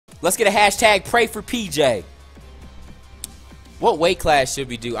Let's get a hashtag pray for PJ. What weight class should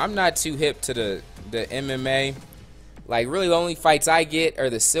we do? I'm not too hip to the MMA. Like, really, the only fights I get are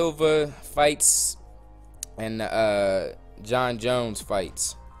the Silva fights and John Jones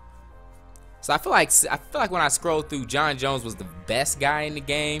fights. So I feel like when I scroll through, John Jones was the best guy in the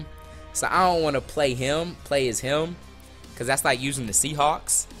game. So I don't want to play as him, because that's like using the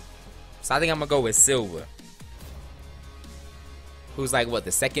Seahawks. So I think I'm gonna go with Silva, who's like what,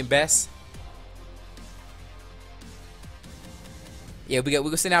 the second best. Yeah, we're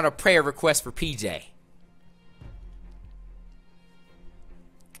gonna send out a prayer request for PJ.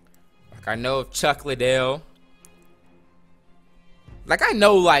 Like, I know of Chuck Liddell. Like, I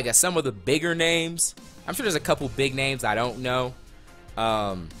know like some of the bigger names. I'm sure there's a couple big names I don't know.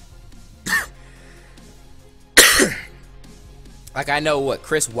 Like, I know what,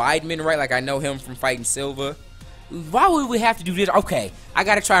 Chris Weidman, right? Like, I know him from fighting Silva. Why would we have to do this? Okay, I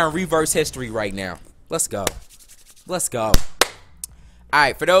gotta try and reverse history right now. Let's go. Let's go.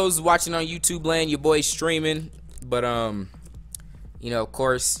 Alright, for those watching on YouTube land, your boy's streaming. But, you know, of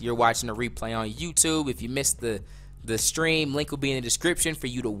course, you're watching the replay on YouTube. If you missed the stream, link will be in the description for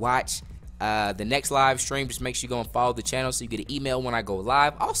you to watch the next live stream. Just make sure you go and follow the channel so you get an email when I go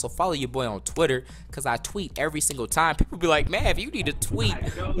live. Also, follow your boy on Twitter, because I tweet every single time. People be like, man, you need to tweet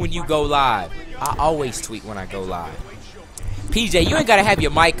when you go live. I always tweet when I go live. PJ, you ain't got to have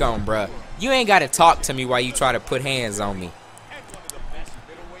your mic on, bruh. You ain't got to talk to me while you try to put hands on me.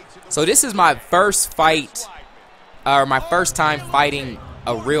 So this is my first fight, or my first time fighting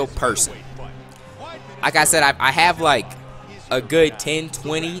a real person. Like I said, I have like a good 10,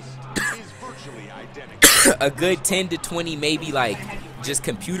 20, a good 10 to 20 maybe like just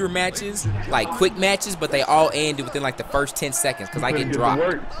computer matches, like quick matches, but they all ended within like the first 10 seconds because I get dropped.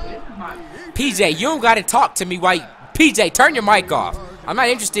 PJ, you don't got to talk to me while PJ, turn your mic off. I'm not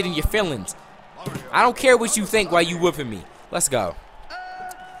interested in your feelings. I don't care what you think while you whooping me. Let's go.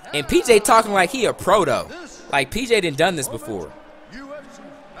 And PJ talking like he a pro though. Like PJ done this before. UFC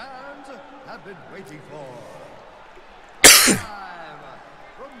fans have been waiting for.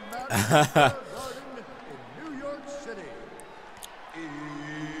 From Madden in New York City.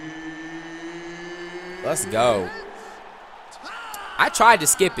 Let's go. I tried to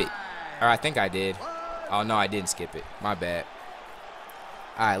skip it. Or I think I did. Oh no, I didn't skip it. My bad.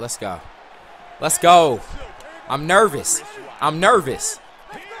 Alright, let's go. Let's go. I'm nervous. I'm nervous.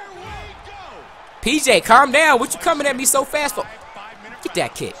 PJ, calm down. What you coming at me so fast for? Get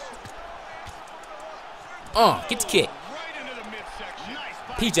that kick. Get the kick.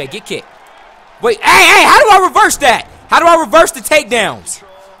 PJ, get kicked. Wait, hey, how do I reverse that? How do I reverse the takedowns?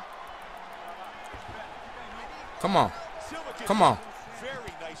 Come on. Come on.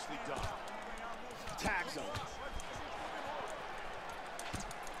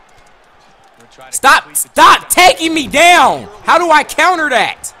 Stop taking me down. How do I counter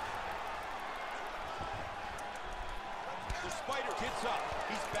that?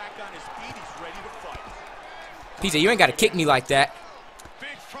 PJ, you ain't got to kick me like that.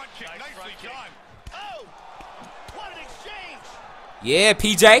 Yeah,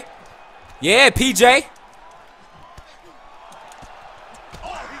 PJ. Yeah, PJ.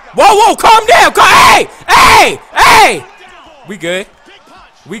 Whoa, calm down. Hey. We good.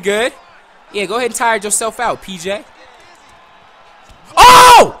 We good. Yeah, go ahead and tire yourself out, PJ.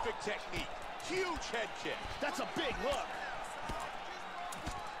 Oh!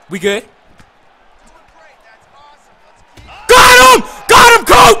 We good. Got him,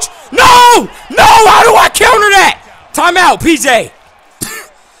 coach! No! How do I counter that? Timeout, PJ.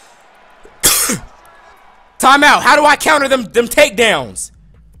 Timeout. How do I counter them takedowns?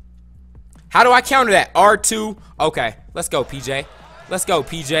 How do I counter that? R2. Okay, let's go, PJ. Let's go,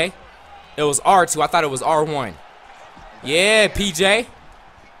 PJ. It was R2. I thought it was R1. Yeah, PJ.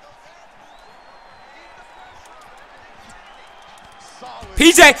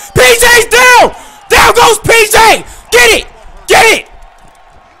 PJ's down! Down goes PJ! Get it!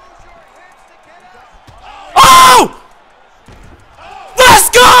 Oh! Let's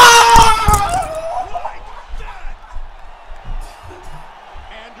go!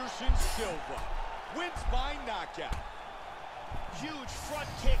 Anderson Silva wins by knockout. Huge front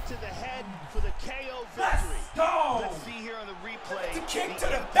kick to the head for the KO victory. Let's go! Let's see here on the replay. The kick to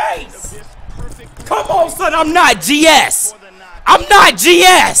the face! Come on, son, I'm not GS! I'm not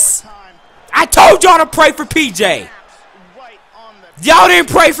GS! I told y'all to pray for PJ. Y'all didn't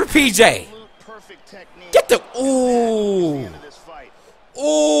pray for PJ. Get the ooh.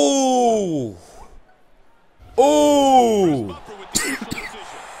 Ooh. Ooh.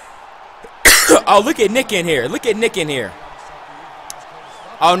 Oh, look at Nick in here. Look at Nick in here.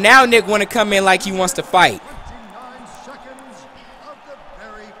 Oh, now Nick want to come in like he wants to fight. 29 seconds of the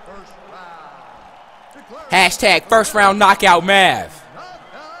very first round. Declaring Hashtag first round knockout Mav. knockout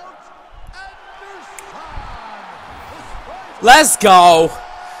Anderson. Let's go.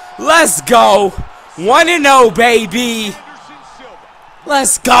 Let's go. 1-0, baby.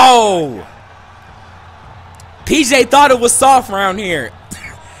 Let's go. PJ thought it was soft around here.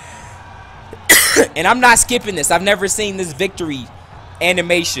 And I'm not skipping this. I've never seen this victory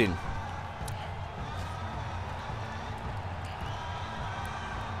animation.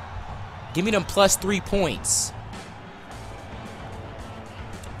 Give me them plus 3 points.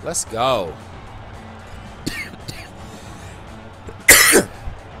 Let's go.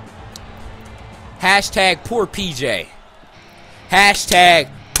 Hashtag poor PJ. Hashtag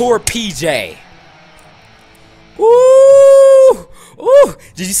poor PJ. Ooh. Ooh.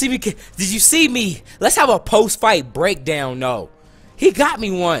 Did you see me? Did you see me? Let's have a post-fight breakdown, though. He got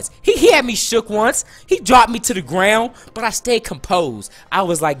me once. He had me shook once. He dropped me to the ground, but I stayed composed. I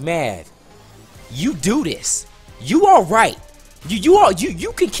was like, Mav, you do this. You all right.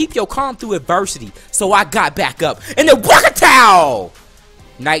 You can keep your calm through adversity. So I got back up. And then Wakatow!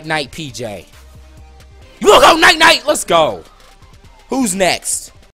 Night, PJ. You wanna go night? Let's go. Who's next?